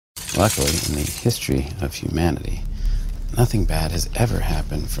Luckily, in the history of humanity, nothing bad has ever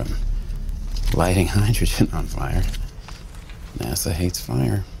happened from lighting hydrogen on fire. NASA hates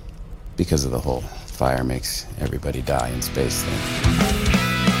fire because of the whole fire makes everybody die in space thing.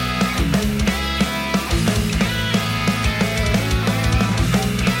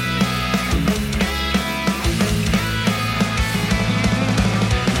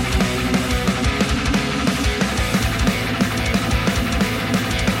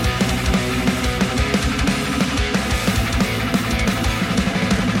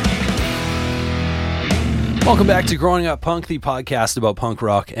 Welcome back to Growing Up Punk, the podcast about punk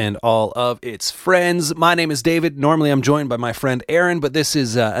rock and all of its friends. My name is David. Normally I'm joined by my friend Aaron, but this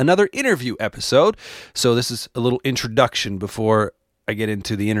is another interview episode. So this is a little introduction before I get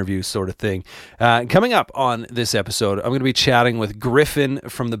into the interview sort of thing. Coming up on this episode, I'm going to be chatting with Griffin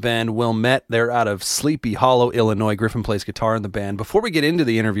from the band Wilmette. They're out of Sleepy Hollow, Illinois. Griffin plays guitar in the band. Before we get into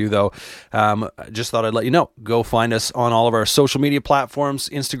the interview, though, I just thought I'd let you know. Go find us on all of our social media platforms,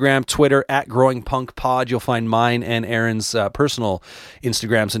 Instagram, Twitter, at Growing Punk Pod. You'll find mine and Aaron's personal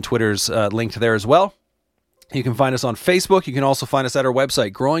Instagrams and Twitters linked there as well. You can find us on Facebook. You can also find us at our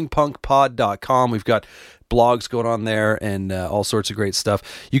website, growingpunkpod.com. We've got blogs going on there and all sorts of great stuff.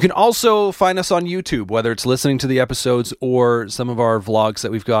 You can also find us on YouTube, whether it's listening to the episodes or some of our vlogs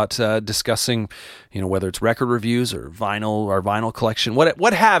that we've got discussing, whether it's record reviews or vinyl, our vinyl collection,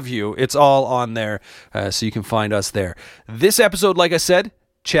 what have you. It's all on there, so you can find us there. This episode, like I said,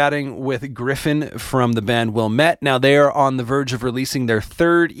 chatting with Griffin from the band Wilmette. Now, they are on the verge of releasing their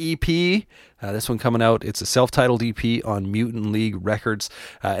third EP. This one coming out, it's a self-titled EP on Mutant League Records.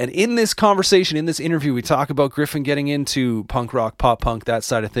 And in this conversation, in this interview, we talk about Griffin getting into punk rock, pop punk, that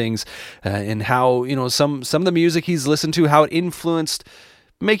side of things, and how, some of the music he's listened to, how it influenced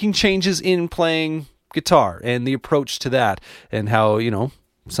making changes in playing guitar and the approach to that, and how,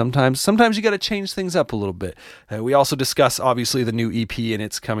 sometimes you got to change things up a little bit. We also discuss, obviously, the new EP and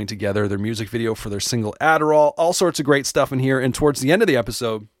it's coming together, their music video for their single Adderall, all sorts of great stuff in here. And towards the end of the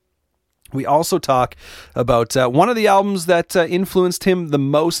episode, we also talk about one of the albums that influenced him the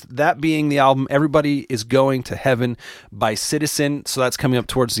most, that being the album Everybody is Going to Heaven by Citizen. So that's coming up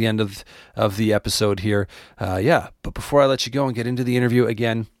towards the end of the episode here. But before I let you go and get into the interview,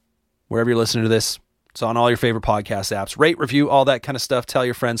 again, wherever you're listening to this, it's on all your favorite podcast apps. Rate, review, all that kind of stuff. Tell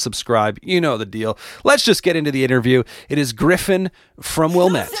your friends, subscribe. You know the deal. Let's just get into the interview. It is Griffin from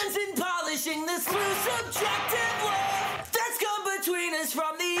Wilmette. No sense in polishing this blue subjective love that's come between us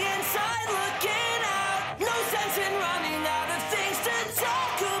from the inside looking out. No sense in running out of things to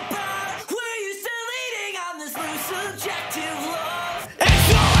talk about. We're used to leading on this blue subjective love. It's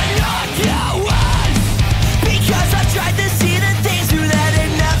going on to us because I've tried to see the things through that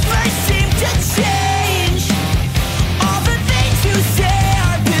it never seemed to change.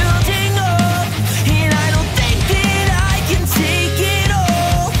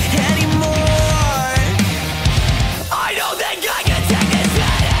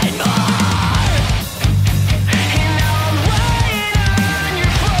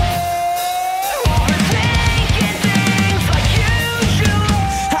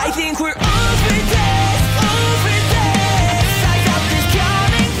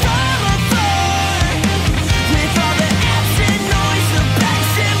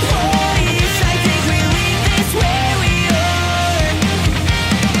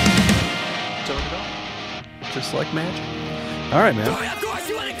 Like magic. All right, man.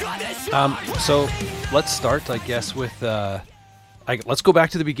 So let's start, I guess, with let's go back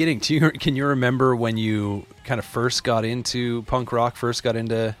to the beginning. Can you remember when you kind of first got into punk rock, first got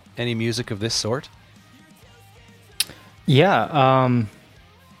into any music of this sort? Yeah,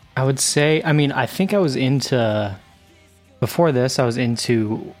 I would say, I think I was before this, I was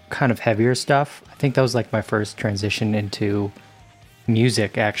into kind of heavier stuff. I think that was like my first transition into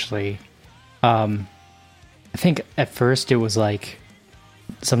music, actually. I think at first it was like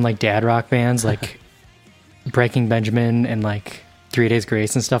some like dad rock bands like Breaking Benjamin and like 3 Days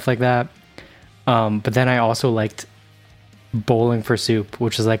Grace and stuff like that. But then I also liked Bowling for Soup,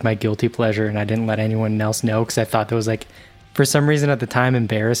 which was like my guilty pleasure, and I didn't let anyone else know because I thought that was like, for some reason at the time,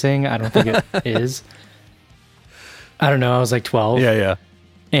 embarrassing. I don't think it is. I don't know. I was like 12. Yeah.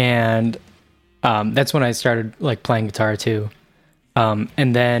 And that's when I started like playing guitar too.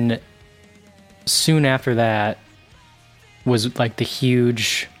 And then soon after that was like the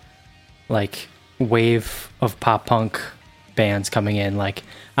huge like wave of pop punk bands coming in. Like,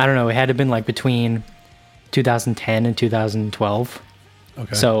 I don't know, it had to have been like between 2010 and 2012.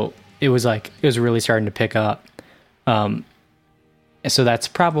 Okay. So it was really starting to pick up. So that's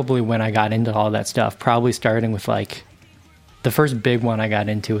probably when I got into all that stuff, probably starting with like the first big one I got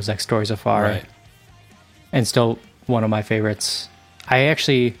into was like Stories of Far, Right. and still one of my favorites. I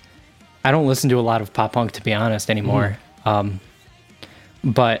don't listen to a lot of pop punk, to be honest, anymore.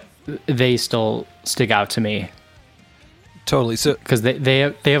 But they still stick out to me Totally. So because they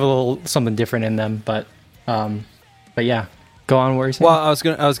have a little something different in them. But yeah, go on. What you're saying? well,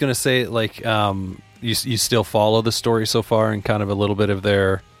 I was gonna say like you still follow the story so far and kind of a little bit of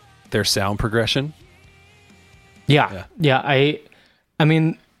their sound progression. Yeah. I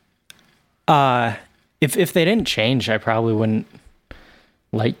mean, if they didn't change, I probably wouldn't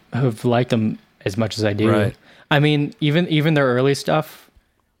have liked them as much as I do. Right. I mean, even their early stuff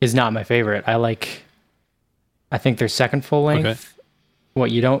is not my favorite. I think their second full length, Okay.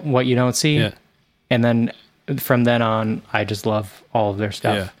 what you don't see, Yeah. and then from then on, I just love all of their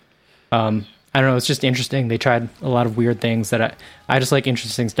stuff. Yeah. I don't know. It's just interesting. They tried a lot of weird things that I just like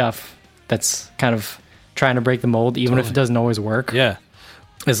interesting stuff that's kind of trying to break the mold, even if it doesn't always work. Yeah.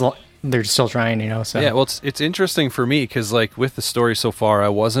 They're still trying, So Yeah, well, it's interesting for me because like with the story so far, I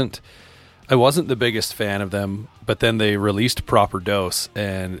wasn't the biggest fan of them, but then they released Proper Dose,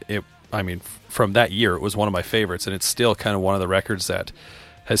 and from that year, it was one of my favorites, and it's still kind of one of the records that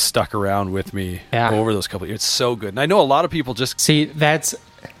has stuck around with me over those couple of years. It's so good, and I know a lot of people just see that's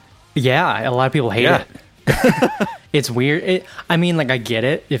a lot of people hate it. It's weird. I mean, like I get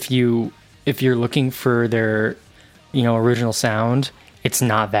it if you're looking for their original sound. It's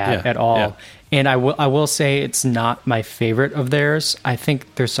not that at all. Yeah. And I will say it's not my favorite of theirs. I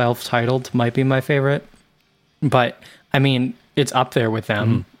think their self-titled might be my favorite. But, I mean, it's up there with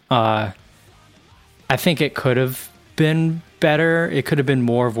them. I think it could have been better. It could have been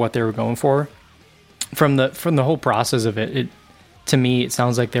more of what they were going for. From the whole process of it, to me, it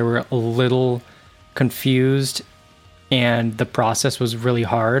sounds like they were a little confused and the process was really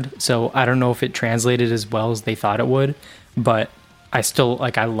hard. So I don't know if it translated as well as they thought it would. But I still,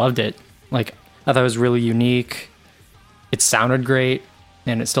 I loved it. Like, I thought it was really unique. It sounded great,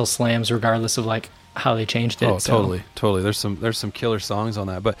 and it still slams regardless of, how they changed it. Oh, totally. There's some killer songs on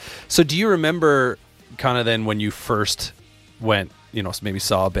that. But so do you remember kind of then when you first went, maybe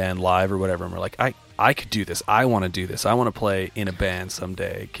saw a band live or whatever, and were like, I could do this. I want to do this. I want to play in a band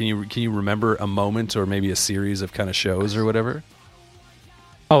someday. Can you remember a moment or maybe a series of kind of shows or whatever?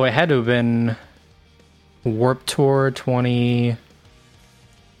 Oh, it had to have been Warped Tour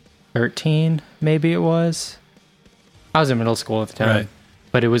 2013, maybe it was. I was in middle school at the time. Right.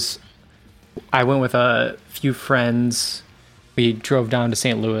 But I went with a few friends. We drove down to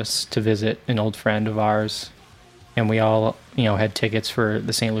St. Louis to visit an old friend of ours, and we all, had tickets for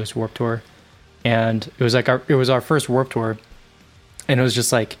the St. Louis Warped Tour. And it was our first Warped Tour, and it was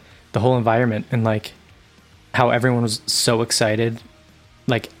just like the whole environment and how everyone was so excited.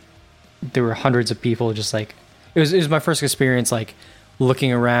 There were hundreds of people just it was my first experience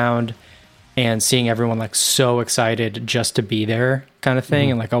looking around and seeing everyone so excited just to be there kind of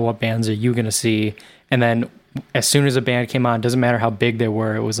thing. And what bands are you going to see? And then as soon as a band came on, doesn't matter how big they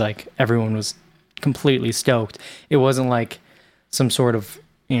were, it was everyone was completely stoked. It wasn't some sort of,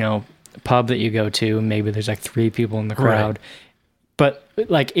 pub that you go to and maybe there's 3 people in the crowd. Right. But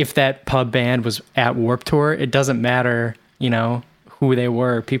if that pub band was at Warped Tour, it doesn't matter, who they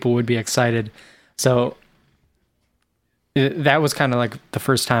were, people would be excited. So that was kind of the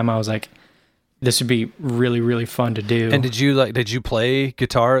first time I was this would be really, really fun to do. And did you play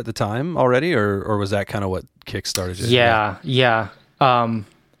guitar at the time already, or was that kind of what kickstarted it? Yeah.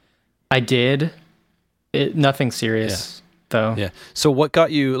 I did. Nothing serious though. Yeah. So what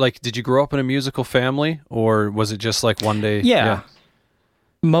got you, did you grow up in a musical family, or was it just one day? Yeah.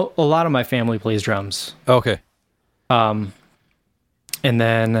 A lot of my family plays drums. Okay. And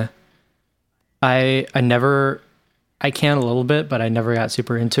then I can a little bit, but I never got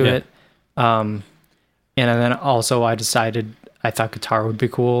super into it. And then also I thought guitar would be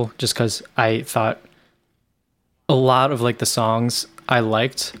cool just because I thought a lot of the songs I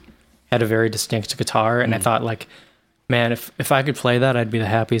liked had a very distinct guitar. And I thought man, if I could play that, I'd be the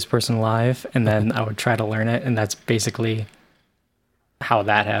happiest person alive. And then I would try to learn it. And that's basically how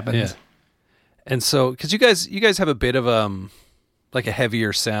that happened. Yeah. And so, cause you guys have a bit of, a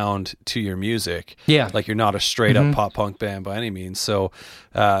heavier sound to your music. Yeah. You're not a straight up pop punk band by any means. So,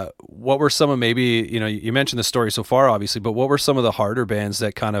 what were some of maybe, you mentioned the story so far, obviously, but what were some of the harder bands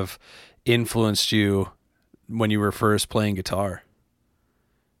that kind of influenced you when you were first playing guitar?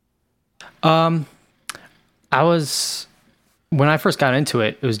 When I first got into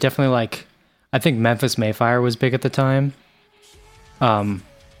it, it was definitely I think Memphis Mayfire was big at the time.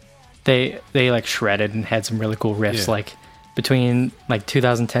 They shredded and had some really cool riffs. Yeah. Between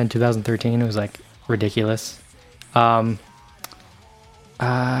 2010, 2013, it was ridiculous.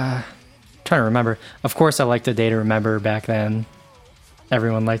 Trying to remember. Of course, I liked A Day to Remember back then.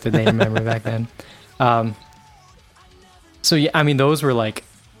 Everyone liked A Day to Remember back then. So yeah, I mean, those were like,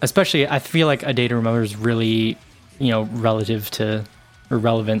 especially, I feel like A Day to Remember is really, relative to, or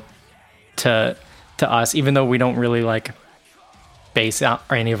relevant to us, even though we don't really like base out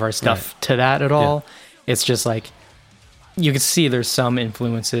any of our stuff to that at all. Yeah. It's just like, you can see there's some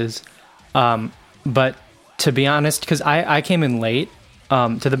influences. But to be honest, because I came in late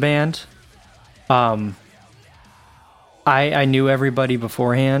to the band, I knew everybody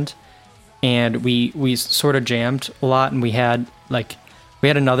beforehand, and we sort of jammed a lot, and we had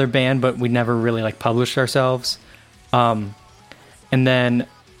another band, but we never really like published ourselves. And then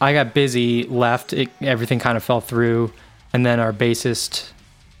I got busy, left, everything kind of fell through, and then our bassist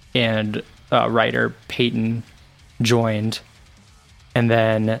and writer Peyton joined, and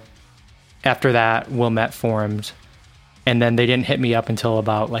then after that Wilmette formed, and then they didn't hit me up until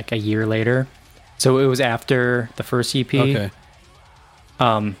about like a year later. So it was after the first EP. Okay.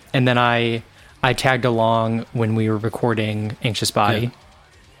 And then I tagged along when we were recording Anxious Body.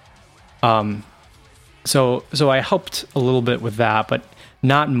 Yeah. So I helped a little bit with that, but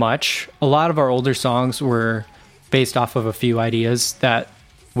not much. A lot of our older songs were based off of a few ideas that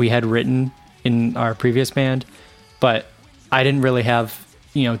we had written in our previous band, but I didn't really have,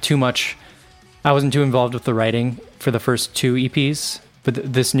 too much. I wasn't too involved with the writing for the first two EPs.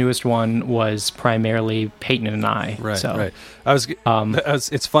 But this newest one was primarily Peyton and I. Right, so. right.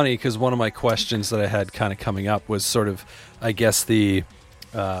 It's funny because one of my questions that I had kind of coming up was sort of, I guess, the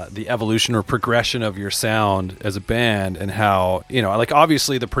evolution or progression of your sound as a band, and how, like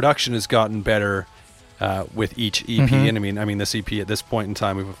obviously the production has gotten better with each EP. Mm-hmm. And I mean, this EP at this point in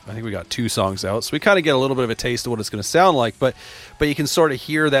time, I think we got 2 songs out, so we kind of get a little bit of a taste of what it's going to sound like. But you can sort of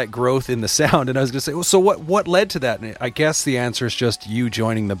hear that growth in the sound. And I was going to say, well, so what led to that? And I guess the answer is just you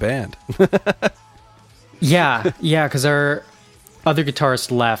joining the band. yeah, because our other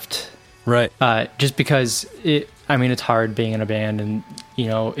guitarist left, right? Just because it's hard being in a band, and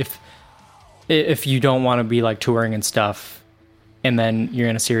if you don't want to be like touring and stuff, and then you're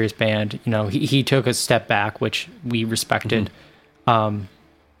in a serious band, he took a step back, which we respected. Mm-hmm.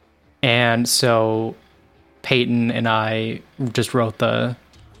 And so Peyton and I just wrote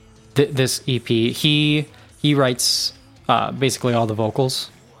this EP. He writes basically all the vocals.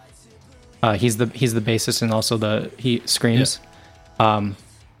 He's the bassist, and also he screams. Yeah.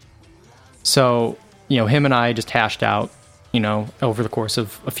 So him and I just hashed out, over the course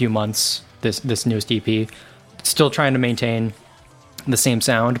of a few months, this newest EP, still trying to maintain the same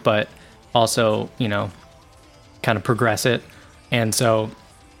sound, but also, kind of progress it. And so,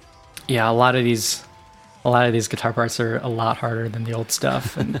 yeah, a lot of these guitar parts are a lot harder than the old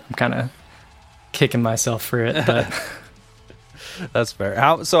stuff, and I'm kind of kicking myself for it, but that's fair.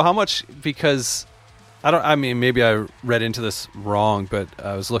 How much, because maybe I read into this wrong, but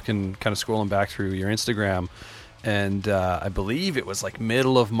I was kind of scrolling back through your Instagram, and I believe it was like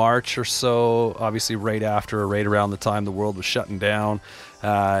middle of March or so, obviously right after or right around the time the world was shutting down.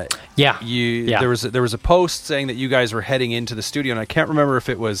 There was a post saying that you guys were heading into the studio, and I can't remember if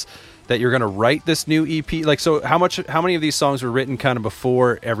it was that you're going to write this new EP. Like, so how many of these songs were written kind of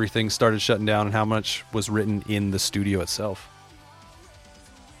before everything started shutting down, and how much was written in the studio itself?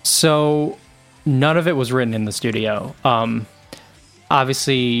 So none of it was written in the studio.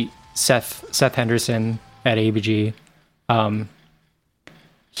 Obviously Seth Henderson at ABG,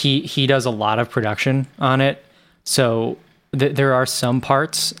 he does a lot of production on it. So there are some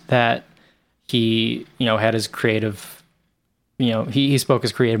parts that he, had his creative, he spoke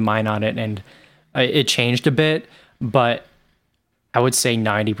his creative mind on it, and it changed a bit, but I would say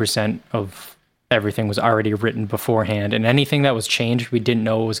 90% of everything was already written beforehand, and anything that was changed, we didn't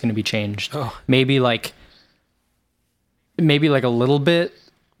know it was going to be changed. Oh. Maybe like a little bit,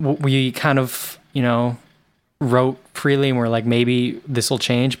 we kind of, wrote freely, and we're like, maybe this will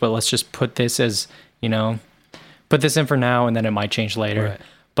change, but let's just put this as, put this in for now, and then it might change later. Right.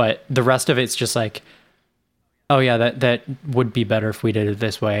 But the rest of it's just like, oh yeah, that would be better if we did it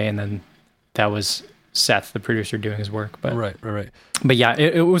this way. And then that was Seth, the producer, doing his work. But right. But yeah,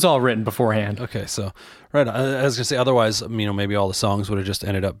 it was all written beforehand. Okay, so right, I was gonna say, otherwise, maybe all the songs would have just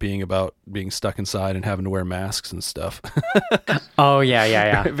ended up being about being stuck inside and having to wear masks and stuff. Oh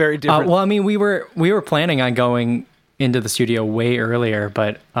yeah. Very different. Well, we were planning on going into the studio way earlier,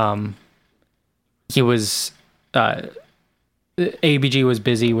 but he was ABG was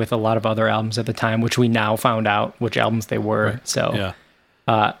busy with a lot of other albums at the time, which we now found out which albums they were. Right. So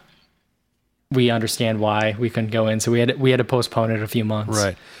yeah. We understand why we couldn't go in, so we had to postpone it a few months.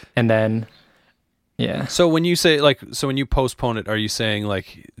 Right. And then Yeah. So when you say when you postpone it, are you saying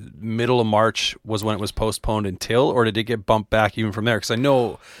like middle of March was when it was postponed until, or did it get bumped back even from there? Because I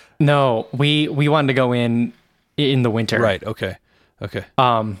know. No, we wanted to go in the winter. Right. Okay.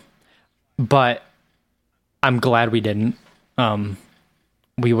 But I'm glad we didn't.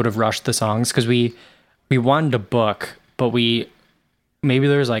 We would have rushed the songs because we wanted to book, but maybe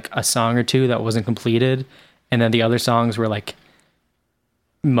there's like a song or two that wasn't completed, and then the other songs were like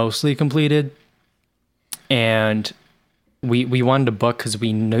mostly completed. And we wanted to book because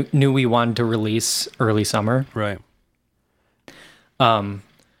we knew we wanted to release early summer. Right.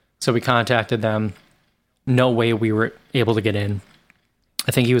 So we contacted them. No way we were able to get in.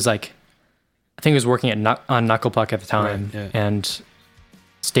 I think he was working on Knuckle Puck at the time, Right, yeah. and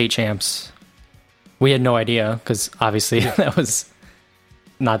state champs. We had no idea because obviously that was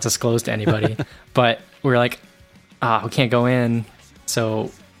not disclosed to anybody. But we were like, we can't go in.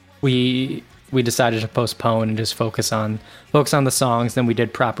 So we decided to postpone and just focus on the songs. Then we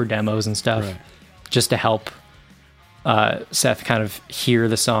did proper demos and stuff, Right. just to help Seth kind of hear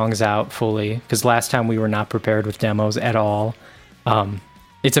the songs out fully. Because last time we were not prepared with demos at all.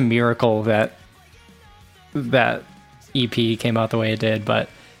 It's a miracle that EP came out the way it did, but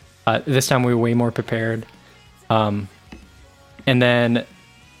this time we were way more prepared. And then,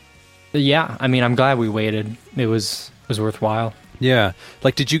 yeah, I mean, I'm glad we waited. It was worthwhile. Yeah.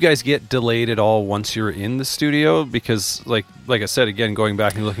 Like, did you guys get delayed at all once you were in the studio? Because, like I said, again, going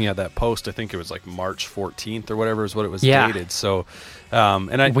back and looking at that post, I think it was like March 14th or whatever is what it was dated. So, I was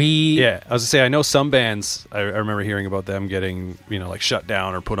gonna say, I know some bands, I remember hearing about them getting, like shut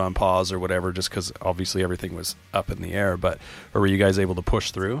down or put on pause or whatever, just because obviously everything was up in the air. Or were you guys able to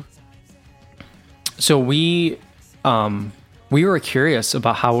push through? So we were curious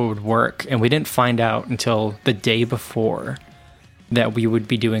about how it would work, and we didn't find out until the day before that we would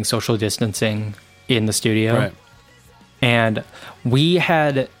be doing social distancing in the studio. Right. And we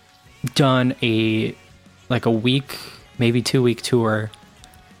had done a week, maybe 2-week tour.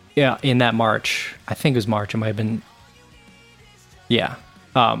 Yeah, in that March. I think it was March. It might have been. Yeah.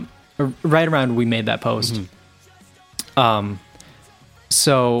 Right around we made that post. Mm-hmm.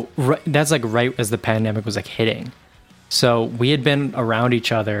 So that's like right as the pandemic was like hitting. So we had been around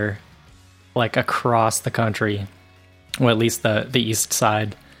each other like across the country, or at least the east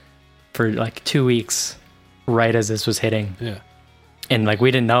side, for like 2 weeks right as this was hitting. Yeah. And like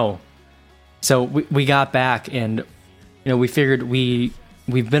we didn't know. So we got back, and we figured we've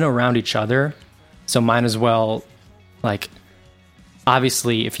been around each other, so might as well, like,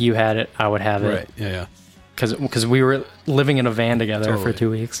 obviously if you had it, I would have it. Right. Yeah. Because we were living in a van together for 2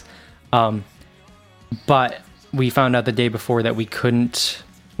 weeks. But we found out the day before that we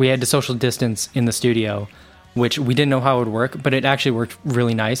had to social distance in the studio, which we didn't know how it would work, but it actually worked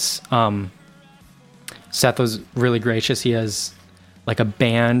really nice. Seth was really gracious. He has like a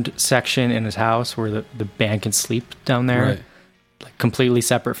band section in his house where the band can sleep down there, Right. like completely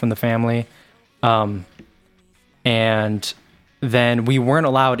separate from the family. And then we weren't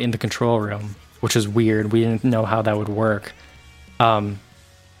allowed in the control room, which was weird. We didn't know how that would work.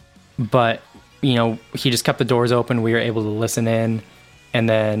 But, he just kept the doors open. We were able to listen in. And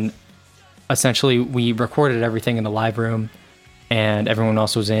then essentially we recorded everything in the live room, and everyone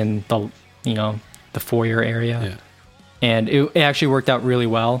else was in the foyer area. Yeah. And it actually worked out really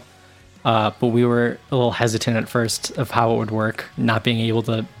well. But we were a little hesitant at first of how it would work, not being able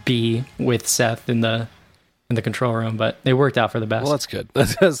to be with Seth in the control room, but it worked out for the best. Well, that's good. I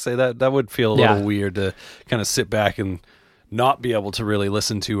was gonna say that would feel a little weird to kind of sit back and not be able to really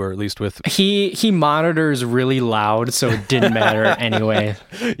listen to, or at least with. He monitors really loud, so it didn't matter anyway.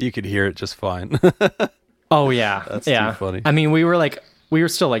 You could hear it just fine. Oh yeah, That's too funny. I mean, we were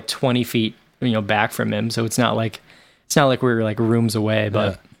still like 20 feet, back from him, so it's not like we were like rooms away,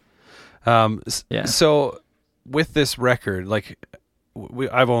 but. Yeah. So with this record, like we've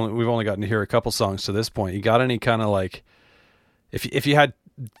only gotten to hear a couple songs to this point. You got any kind of like, if you had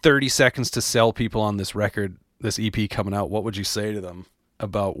 30 seconds to sell people on this record, this EP coming out, what would you say to them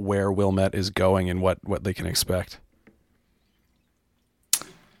about where Wilmette is going and what they can expect?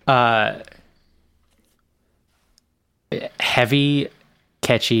 Heavy,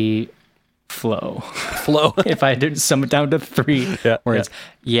 catchy flow. If I did sum it down to 3 words.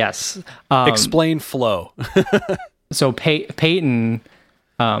 Yeah. Yes. Explain flow. So Peyton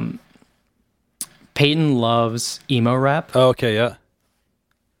loves emo rap. Okay, yeah.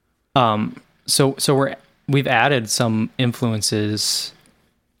 So we've added some influences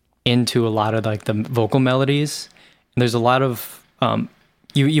into a lot of like the vocal melodies. And there's a lot of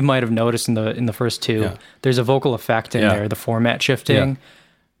you might have noticed in the first 2. Yeah. There's a vocal effect in there, the format shifting.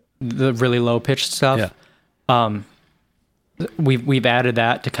 the really low pitched stuff. Yeah. We've added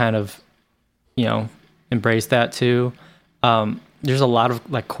that to kind of, embrace that too. There's a lot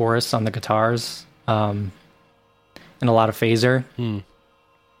of like chorus on the guitars, and a lot of phaser.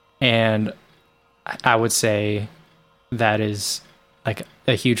 And I would say that is like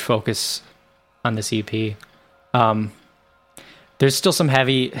a huge focus on this EP. There's still some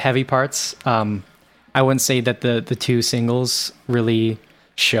heavy parts. I wouldn't say that the two singles really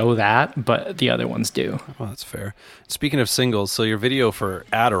show that, but the other ones do. Well, that's fair. Speaking of singles, so your video for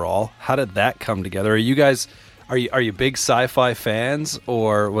Adderall, how did that come together? Are you guys, are you big sci-fi fans,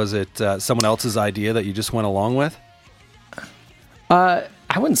 or was it someone else's idea that you just went along with? I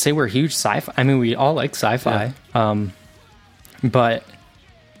wouldn't say we're huge sci-fi. I mean, we all like sci-fi. Yeah. But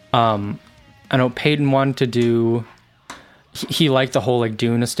I know Peyton wanted to do. He liked the whole like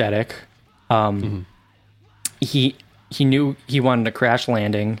Dune aesthetic. He knew he wanted a crash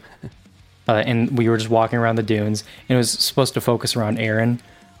landing, and we were just walking around the dunes, and it was supposed to focus around Aaron,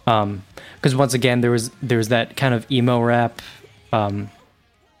 because once again there was that kind of emo rap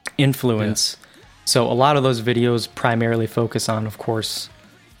influence. Yeah. So a lot of those videos primarily focus on, of course,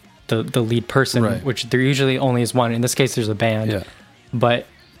 the lead person, right, which there usually only is one. In this case, there's a band, yeah, but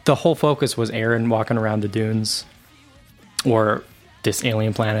the whole focus was Aaron walking around the dunes or this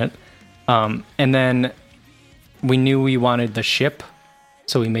alien planet, and then we knew we wanted the ship,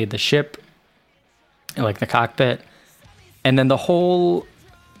 so we made the ship, like the cockpit, and then the whole,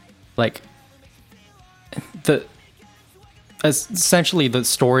 like, essentially the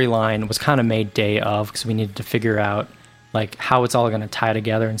storyline was kind of made day of, because we needed to figure out like how it's all going to tie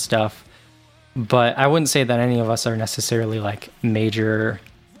together and stuff. But I wouldn't say that any of us are necessarily like major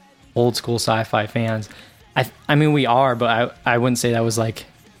old school sci-fi fans. I mean, we are, but I wouldn't say that was like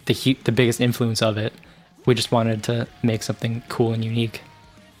the biggest influence of it. We just wanted to make something cool and unique.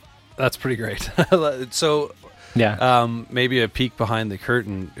 That's pretty great. So, yeah. Maybe a peek behind the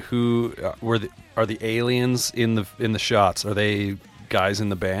curtain. Who are the aliens in the shots? Are they guys in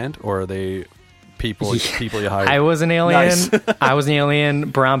the band, or are they people you hired? I was an alien. Nice. I was an alien.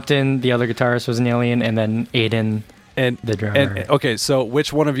 Brompton, the other guitarist, was an alien, and then Aiden, the drummer. Okay, so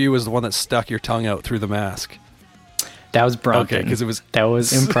which one of you was the one that stuck your tongue out through the mask? That was Brompton. Okay, because that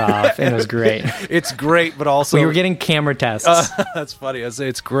was improv, and it was great. It's great, but also we were getting camera tests. That's funny. I say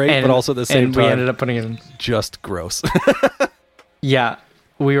it's great, but also at the same time, we ended up putting it in. Just gross. Yeah,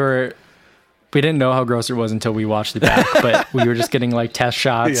 we didn't know how gross it was until we watched it back, but we were just getting like test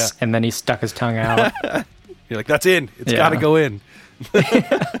shots, yeah, and then he stuck his tongue out. You're like, that's in. It's got to go in.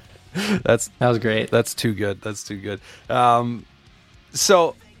 That was great. That's too good. That's too good.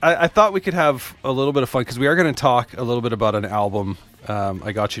 So I thought we could have a little bit of fun, because we are going to talk a little bit about an album.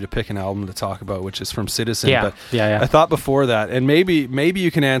 I got you to pick an album to talk about, which is from Citizen. Yeah, but yeah. I thought before that, and maybe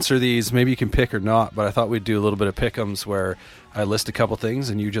you can answer these, maybe you can pick or not, but I thought we'd do a little bit of pick'ems where I list a couple things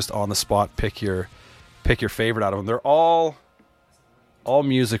and you just on the spot pick your favorite out of them. They're all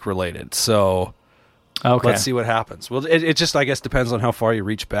music related, so okay, let's see what happens. Well, it just, I guess, depends on how far you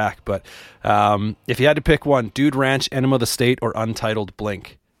reach back. But if you had to pick one, Dude Ranch, Enema of the State, or Untitled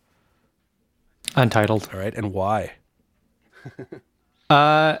Blink? Untitled. All right, and why?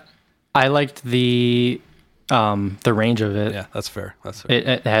 I liked the range of it. Yeah, that's fair. That's fair.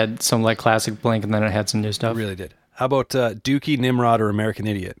 It had some like classic Blink, and then it had some new stuff. It really did. How about Dookie, Nimrod, or American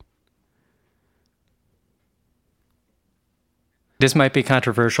Idiot? This might be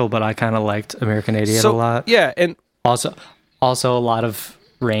controversial, but I kind of liked American Idiot a lot. Yeah, and also a lot of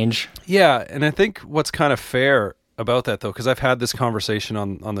range. Yeah, and I think what's kind of fair about that, though, because I've had this conversation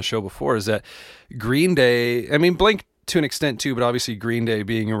on the show before, is that Green Day, I mean, Blink to an extent too, but obviously Green Day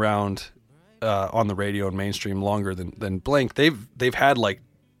being around on the radio and mainstream longer than Blink, they've had like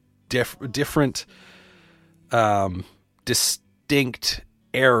different distinct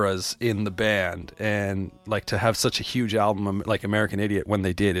eras in the band, and like to have such a huge album like American Idiot when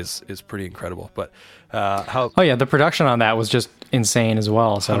they did is pretty incredible. But the production on that was just insane as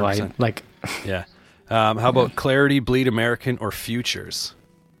well. So 100%. I like yeah. How about Clarity, Bleed American, or Futures?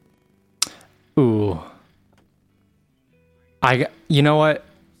 Ooh. You know what?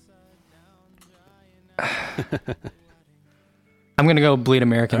 I'm going to go Bleed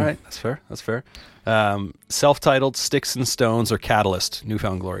American. All right, that's fair. That's fair. Self-titled, Sticks and Stones, or Catalyst,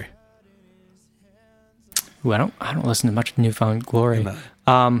 Newfound Glory? Ooh, I don't listen to much Newfound Glory.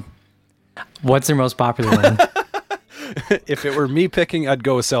 What's their most popular one? If it were me picking, I'd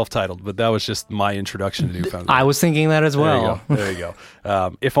go with Self-Titled, but that was just my introduction to Newfound Glory. I was thinking that as well. There you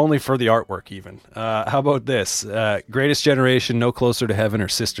go. If only for the artwork, even. How about this? Greatest Generation, No Closer to Heaven, or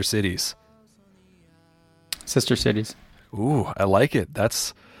Sister Cities? Sister Cities. Ooh, I like it.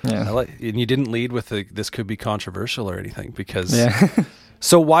 That's Yeah. And you didn't lead with this could be controversial or anything because. Yeah.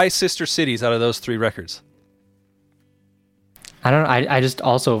 So why Sister Cities out of those 3 records? I don't know. I just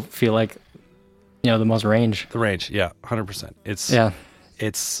also feel like, the most range. The range, yeah, 100%.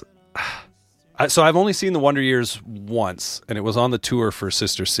 It's. So I've only seen the Wonder Years once, and it was on the tour for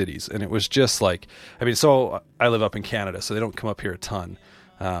Sister Cities, and it was just like, so I live up in Canada, so they don't come up here a ton,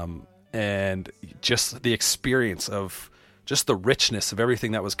 and just the experience of just the richness of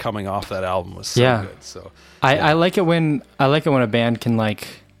everything that was coming off that album was so good. So I like it when a band can, like,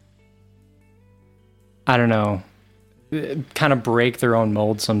 I don't know, kind of break their own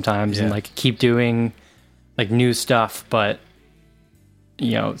mold sometimes and like keep doing like new stuff, but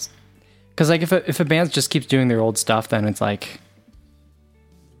because like if a band just keeps doing their old stuff, then it's like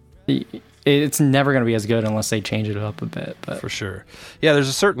it's never going to be as good unless they change it up a bit. But for sure, yeah, there's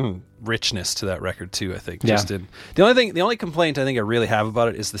a certain richness to that record too. I think just in the only complaint I think I really have about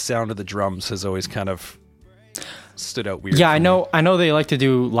it is the sound of the drums has always kind of stood out weird. Yeah, I know they like to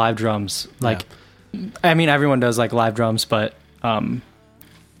do live drums. Like, everyone does like live drums, but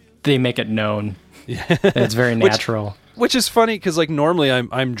they make it known. Yeah, it's very natural. Which is funny because like normally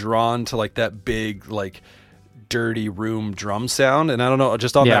I'm drawn to like that big like dirty room drum sound, and I don't know,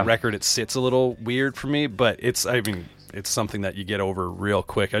 just on that record it sits a little weird for me, but it's something that you get over real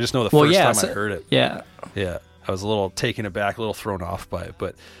quick. I just know the first time I heard it. Yeah, I was a little taken aback, a little thrown off by it,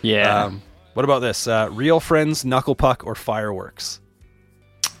 but what about this? Real Friends, Knuckle Puck, or Fireworks?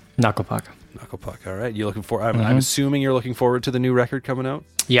 Knuckle Puck. Knuckle Puck. All right, you looking for? I'm assuming you're looking forward to the new record coming out.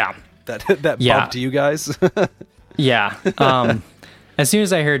 Yeah, that bumped you guys. Yeah. As soon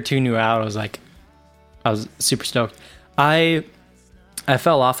as I heard 2 New out, I was super stoked. I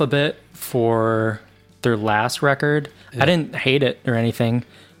fell off a bit for their last record. I didn't hate it or anything,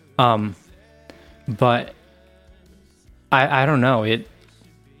 but I don't know.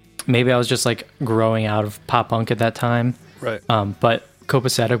 Maybe I was just like growing out of pop punk at that time. Right. But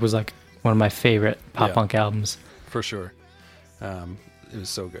Copacetic was like one of my favorite pop punk albums. For sure. It was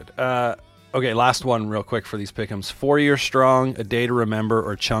so good. Okay, last one real quick for these pick'ems. 4 Year Strong, A Day to Remember,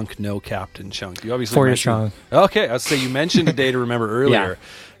 or Chunk, No Captain Chunk. You obviously 4 Year Strong. Okay, I would say you mentioned A Day to Remember earlier.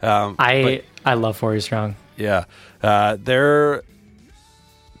 I love 4 Year Strong. Yeah. They're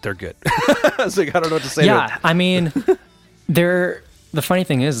good. So I don't know what to say. Yeah, the funny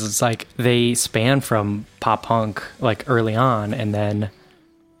thing is it's like they span from pop punk like early on, and then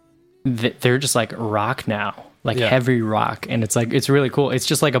they're just like rock now. Like heavy rock, and it's like it's really cool. It's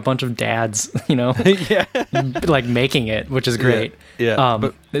just like a bunch of dads, like making it, which is great. Yeah,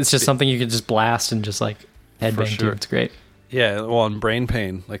 but it's just something you can just blast and just like headbang to. It's great. Yeah, well, on Brain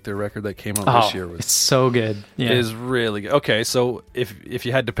Pain, like their record that came out this year, it's so good. Yeah, it is really good. Okay, so if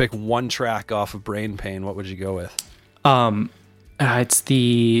you had to pick one track off of Brain Pain, what would you go with? It's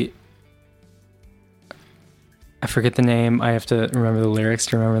the I forget the name. I have to remember the lyrics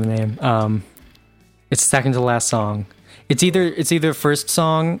to remember the name. It's second to last song. It's either first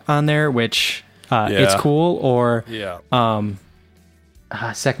song on there, which it's cool, or second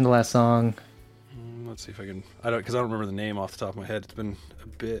to last song. Let's see if I can. Because I don't remember the name off the top of my head. It's been a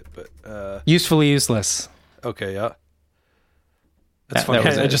bit, but Usefully Useless. Okay, yeah. That's funny.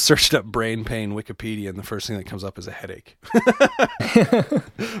 I just searched up Brain Pain Wikipedia, and the first thing that comes up is a headache.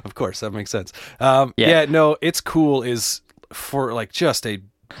 Of course, that makes sense. No, It's Cool is for like just a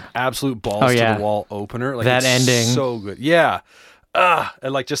absolute balls to the wall opener. Like that ending, so good. Yeah.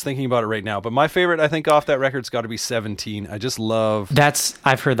 And like just thinking about it right now. But my favorite, I think, off that record's got to be 17. I just love.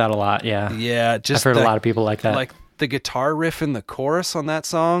 I've heard that a lot. Yeah. Yeah. I've heard a lot of people like that. Like the guitar riff in the chorus on that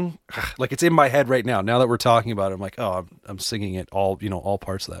song, like it's in my head right now. Now that we're talking about it, I'm like, oh, I'm singing it all, all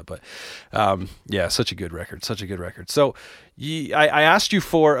parts of that. But such a good record. Such a good record. So I asked you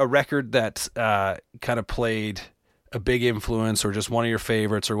for a record that kind of played a big influence or just one of your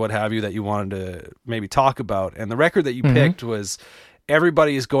favorites or what have you that you wanted to maybe talk about. And the record that you picked was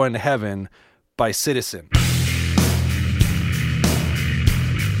Everybody Is Going to Heaven by Citizen.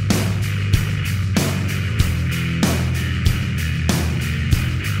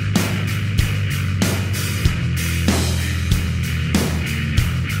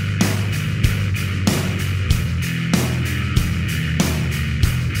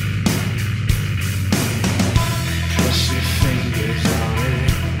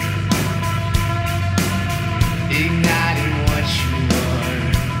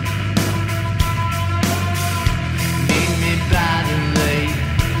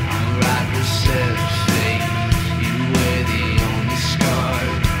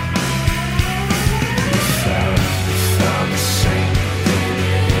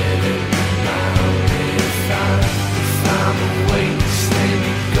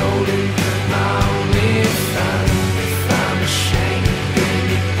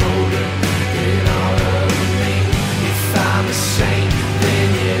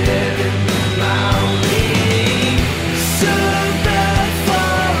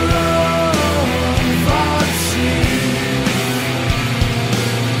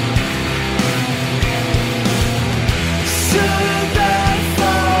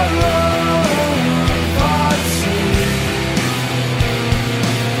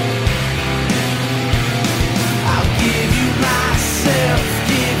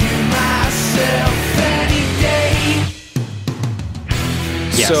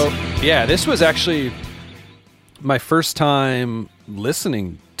 Yes. So, yeah, this was actually my first time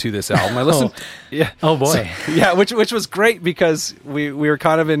listening to this album. I listened, yeah. Oh boy. So, yeah, which was great because we were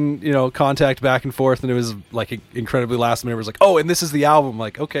kind of in, contact back and forth, and it was like incredibly last minute. It was like, oh, and this is the album.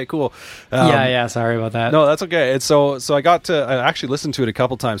 Like, okay, cool. Yeah. Sorry about that. No, that's okay. And so I actually listened to it a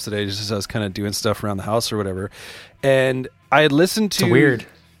couple times today, just as I was kind of doing stuff around the house or whatever. And I had listened to It's weird.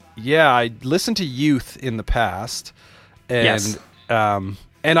 Yeah, I listened to Youth in the past, and Yes.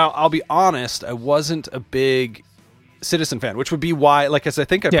 And I'll be honest, I wasn't a big Citizen fan, which would be why, like, as I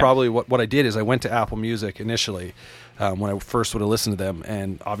think I probably what I did is I went to Apple Music initially when I first would have listened to them,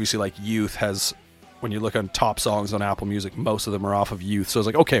 and obviously, like, Youth has, when you look on top songs on Apple Music, most of them are off of Youth. So I was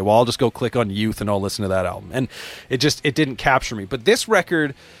like, okay, well, I'll just go click on Youth and I'll listen to that album, and it didn't capture me. But this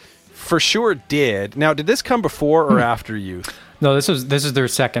record for sure did. Now, did this come before or after Youth? No, this is their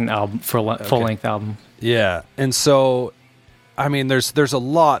second album, full length album. Yeah, and so, I mean, there's a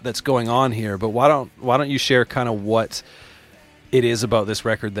lot that's going on here, but why don't you share kind of what it is about this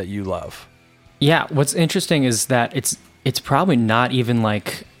record that you love? Yeah, what's interesting is that it's probably not even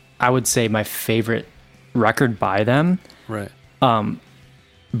like, I would say, my favorite record by them, Right.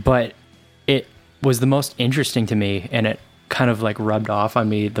 but it was the most interesting to me, and it kind of like rubbed off on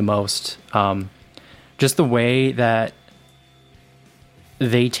me the most. Just the way that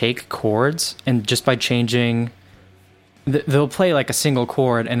they take chords, and just by changing, they'll play like a single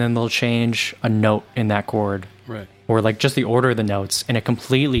chord and then they'll change a note in that chord, Right. or like just the order of the notes, and it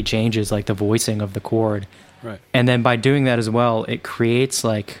completely changes like the voicing of the chord. Right. And then by doing that as well, it creates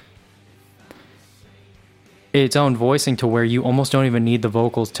like its own voicing to where you almost don't even need the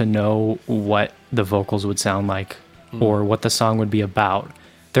vocals to know what the vocals would sound like or what the song would be about.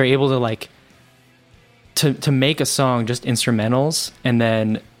 They're able to like to make a song just instrumentals, and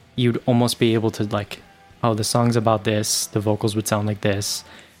then you'd almost be able to like, oh, the song's about this, the vocals would sound like this.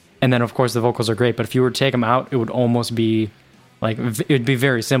 And then of course the vocals are great, but if you were to take them out, it would almost be like, it would be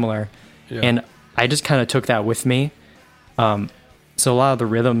very similar. Yeah. And I just kind of took that with me. So a lot of the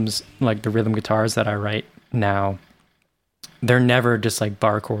rhythms, like the rhythm guitars that I write now, they're never just like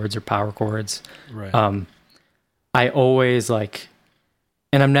bar chords or power chords. Right. I always like,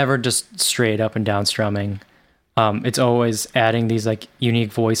 and I'm never just straight up and down strumming. It's always adding these like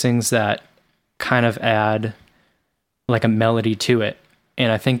unique voicings that kind of add like a melody to it.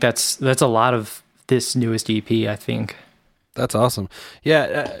 And I think that's a lot of this newest EP, I think. That's awesome.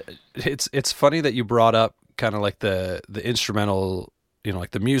 Yeah, it's funny that you brought up kind of like the instrumental,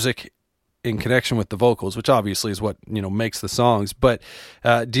 like the music in connection with the vocals, which obviously is what makes the songs. But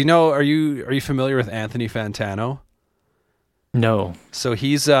do you know? Are you familiar with Anthony Fantano? No. So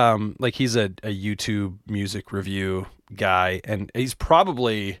he's he's a YouTube music review guy, and he's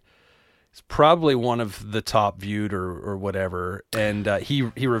probably one of the top viewed or whatever. And he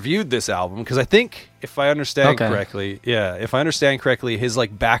reviewed this album because I think, if I understand correctly, his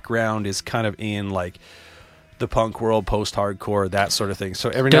like background is kind of in like the punk world, post-hardcore, that sort of thing.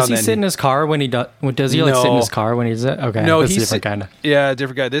 So every now and then, sit in his car when he does? Does he like sit in his car when he does it? Okay, no, that's he's a different kind of. Yeah,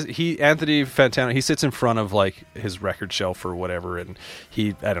 different guy. Anthony Fantano, he sits in front of like his record shelf or whatever, and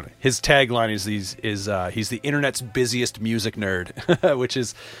I don't know. His tagline is he's the internet's busiest music nerd, which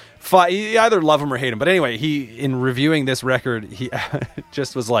is fine. You either love him or hate him. But anyway, in reviewing this record, he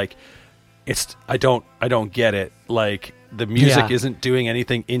just was like, I don't get it. Like, the music isn't doing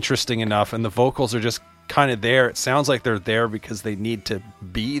anything interesting enough, and the vocals are just kind of there. It sounds like they're there because they need to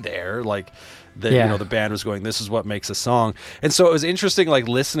be there. Like the band was going, this is what makes a song. And so it was interesting, like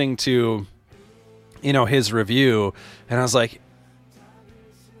listening to, his review, and I was like,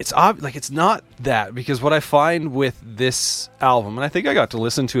 it's not that, because what I find with this album, and I think I got to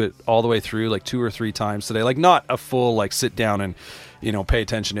listen to it all the way through like 2 or 3 times today, like not a full like sit down and pay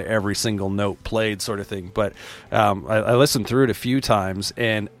attention to every single note played sort of thing, but I listened through it a few times,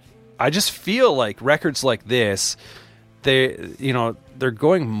 and I just feel like records like this, they're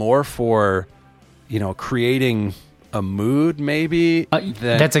going more for, creating a mood maybe.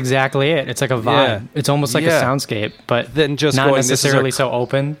 That's exactly it. It's like a vibe. Yeah. It's almost like a soundscape, but then just not going, necessarily so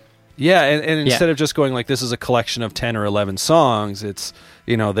open. Yeah, and instead of just going like, this is a collection of 10 or 11 songs, it's,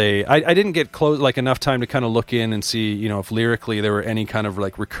 I didn't get enough time to kind of look in and see, if lyrically there were any kind of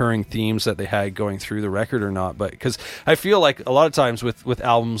like recurring themes that they had going through the record or not. But because I feel like a lot of times with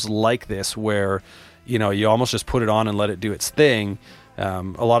albums like this, where, you almost just put it on and let it do its thing. A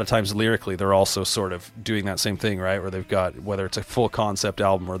lot of times lyrically, they're also sort of doing that same thing, right? Where they've got, whether it's a full concept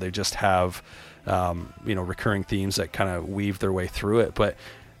album or they just have, recurring themes that kind of weave their way through it. But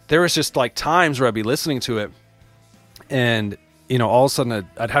there was just like times where I'd be listening to it, and all of a sudden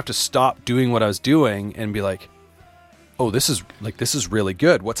I'd have to stop doing what I was doing and be like, oh, this is really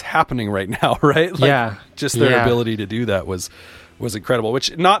good. What's happening right now, right? Like, Yeah. just their Yeah. ability to do that was incredible.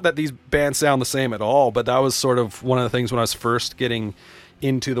 Which, not that these bands sound the same at all, but that was sort of one of the things when I was first getting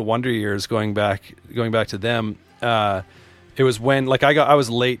into the Wonder Years, going back to them. It was when, like, I was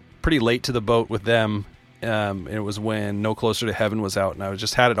pretty late to the boat with them. It was when No Closer to Heaven was out, and I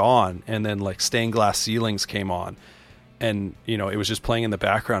just had it on, and then like Stained Glass Ceilings came on, and you know, it was just playing in the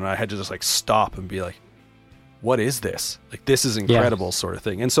background, and I had to just like stop and be like, what is this? Like, this is incredible, sort of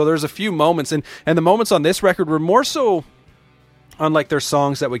thing. And so there's a few moments, and the moments on this record were more so on like their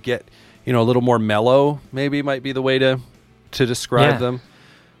songs that would get, you know, a little more mellow, maybe might be the way to describe them.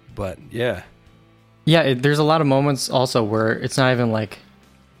 But yeah. Yeah, there's a lot of moments also where it's not even like,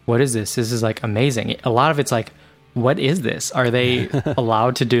 what is this? This is like amazing. A lot of it's like, what is this? Are they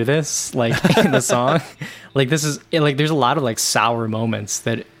allowed to do this? Like in the song? Like this is like, there's a lot of like sour moments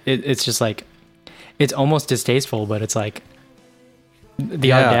that it's just like, it's almost distasteful, but it's like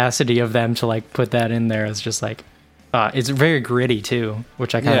the audacity of them to like put that in there is just like, it's very gritty too,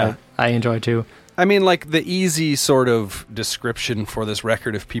 which I enjoy too. I mean, like, the easy sort of description for this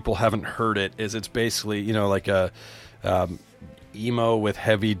record, if people haven't heard it, is it's basically, you know, like a emo with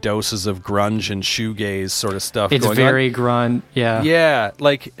heavy doses of grunge and shoegaze sort of stuff. It's going very on. grunge, yeah. Yeah,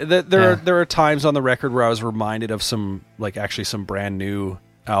 like there are times on the record where I was reminded of some brand new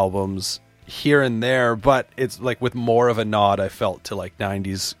albums here and there, but it's like with more of a nod, I felt, to like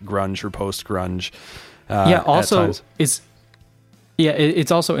 90s grunge or post grunge. Also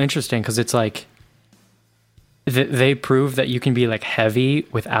it's also interesting because it's like they prove that you can be like heavy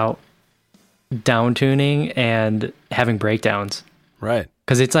without down tuning and having breakdowns, right?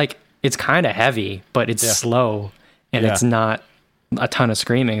 Because it's like, it's kind of heavy, but it's slow, and it's not a ton of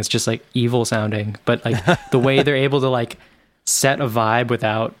screaming. It's just like evil sounding, but like the way they're able to like set a vibe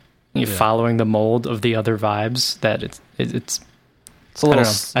without following the mold of the other vibes, that it's a little, I don't know.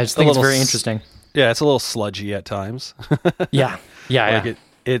 I just think it's very interesting. Yeah, it's a little sludgy at times. Yeah.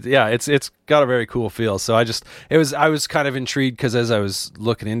 It's got a very cool feel. So I was kind of intrigued because as I was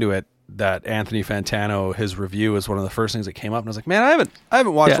looking into it, that Anthony Fantano, his review is one of the first things that came up, and I was like, man, I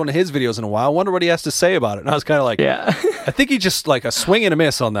haven't watched one of his videos in a while. I wonder what he has to say about it. And I was kind of like, I think he just like a swing and a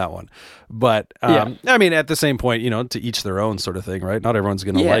miss on that one. But I mean, at the same point, you know, to each their own sort of thing, right? Not everyone's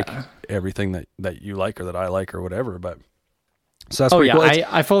going to like everything that you like or that I like or whatever, but. So that's pretty cool.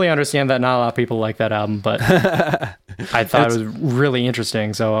 I fully understand that not a lot of people like that album, but I thought it was really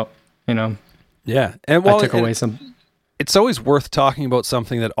interesting. So, you know, and I took away some. It's always worth talking about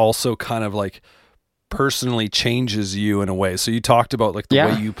something that also kind of like personally changes you in a way. So you talked about like the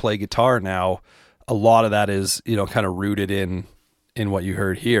way you play guitar now. A lot of that is, you know, kind of rooted in what you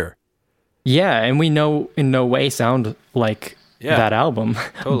heard here. Yeah, and we know in no way sound like that album.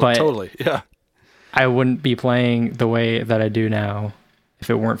 Totally. Yeah. I wouldn't be playing the way that I do now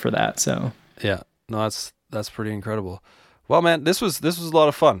if it weren't for that. So yeah, no, that's pretty incredible. Well, man, this was a lot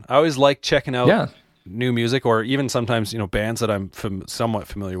of fun. I always like checking out new music, or even sometimes, you know, bands that I'm somewhat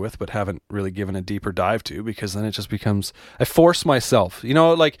familiar with but haven't really given a deeper dive to, because then it just becomes, I force myself, you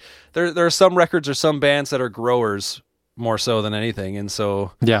know, like there are some records or some bands that are growers more so than anything, and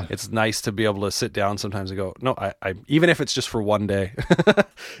so it's nice to be able to sit down sometimes and go, no, I even if it's just for one day,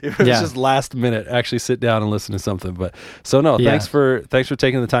 if it's just last minute, actually sit down and listen to something. But so no, thanks for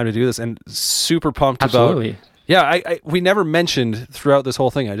taking the time to do this, and super pumped about. Yeah, we never mentioned throughout this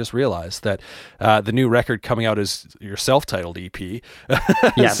whole thing, I just realized that the new record coming out is your self-titled EP.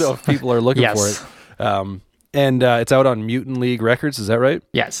 Yes. So if people are looking for it. And it's out on Mutant League Records, is that right?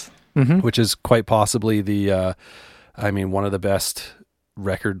 Yes. Mm-hmm. Which is quite possibly the, one of the best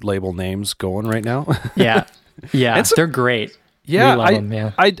record label names going right now. Yeah, they're great. Yeah, we love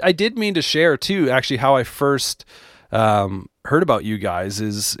them, I did mean to share too, actually, how I first heard about you guys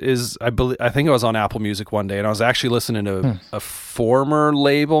is I think I was on Apple Music one day, and I was actually listening to a former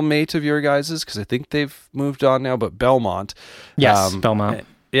label mate of your guys's, because I think they've moved on now, but Belmont. Yes, Belmont.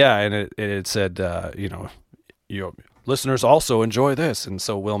 Yeah, and it said, your listeners also enjoy this, and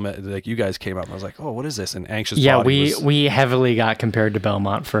so like you guys came up, and I was like, oh, what is this? And Anxious Body we heavily got compared to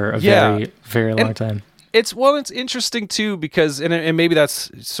Belmont for a very, very long time. It's interesting too, because and maybe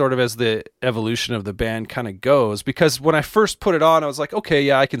that's sort of as the evolution of the band kind of goes, because when I first put it on, I was like, okay,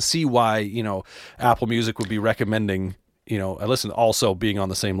 yeah, I can see why, you know, Apple Music would be recommending, you know, I listen, also being on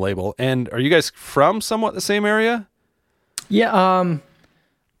the same label. And are you guys from somewhat the same area? Yeah,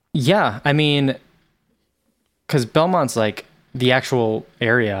 I mean, because Belmont's like the actual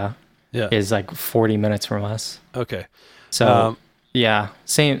area is like 40 minutes from us. Okay, so. Yeah,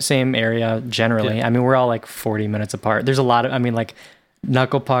 same area generally. Yeah. I mean, we're all like 40 minutes apart. There's a lot of, I mean, like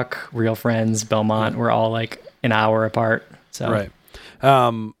Knuckle Puck, Real Friends, Belmont, we're all like an hour apart. So Right. But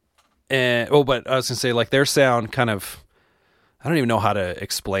I was gonna say, like, their sound kind of, I don't even know how to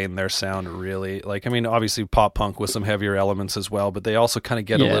explain their sound really. Like, I mean, obviously pop punk with some heavier elements as well, but they also kind of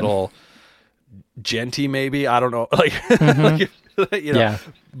get a little genty, maybe. I don't know, like, like, you know. Yeah.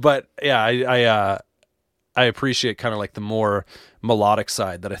 But yeah, I appreciate kind of like the more melodic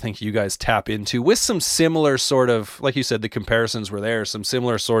side that I think you guys tap into with some similar sort of, like you said, the comparisons were there, some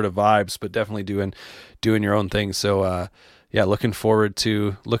similar sort of vibes, but definitely doing your own thing. So yeah, looking forward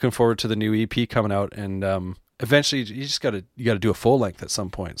to the new EP coming out, and eventually you gotta do a full length at some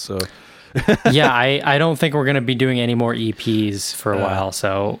point. So yeah, I don't think we're gonna be doing any more EPs for a while.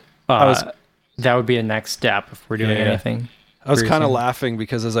 So that would be a next step if we're doing anything. I was kind of laughing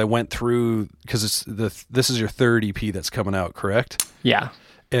because as I went through, because this is your third EP that's coming out, correct? Yeah.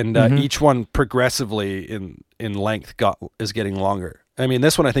 And each one progressively in length is getting longer. I mean,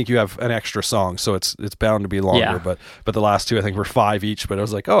 this one I think you have an extra song, so it's bound to be longer. Yeah. But the last two I think were 5 each. But I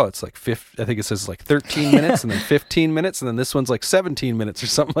was like, oh, it's like I think it says like 13 minutes and then 15 minutes, and then this one's like 17 minutes or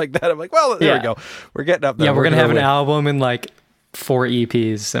something like that. I'm like, well, there we go. We're getting up there. Yeah, we're gonna have an album and like 4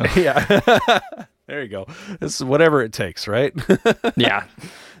 EPs. So yeah. There you go. This is whatever it takes, right? Yeah.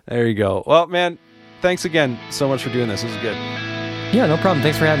 There you go. Well, man, thanks again so much for doing this. This is good. Yeah, no problem.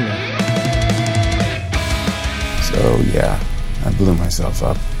 Thanks for having me. So yeah, I blew myself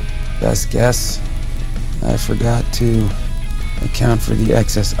up. Best guess, I forgot to account for the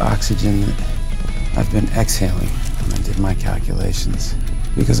excess oxygen that I've been exhaling when I did my calculations,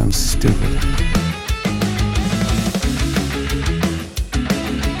 because I'm stupid.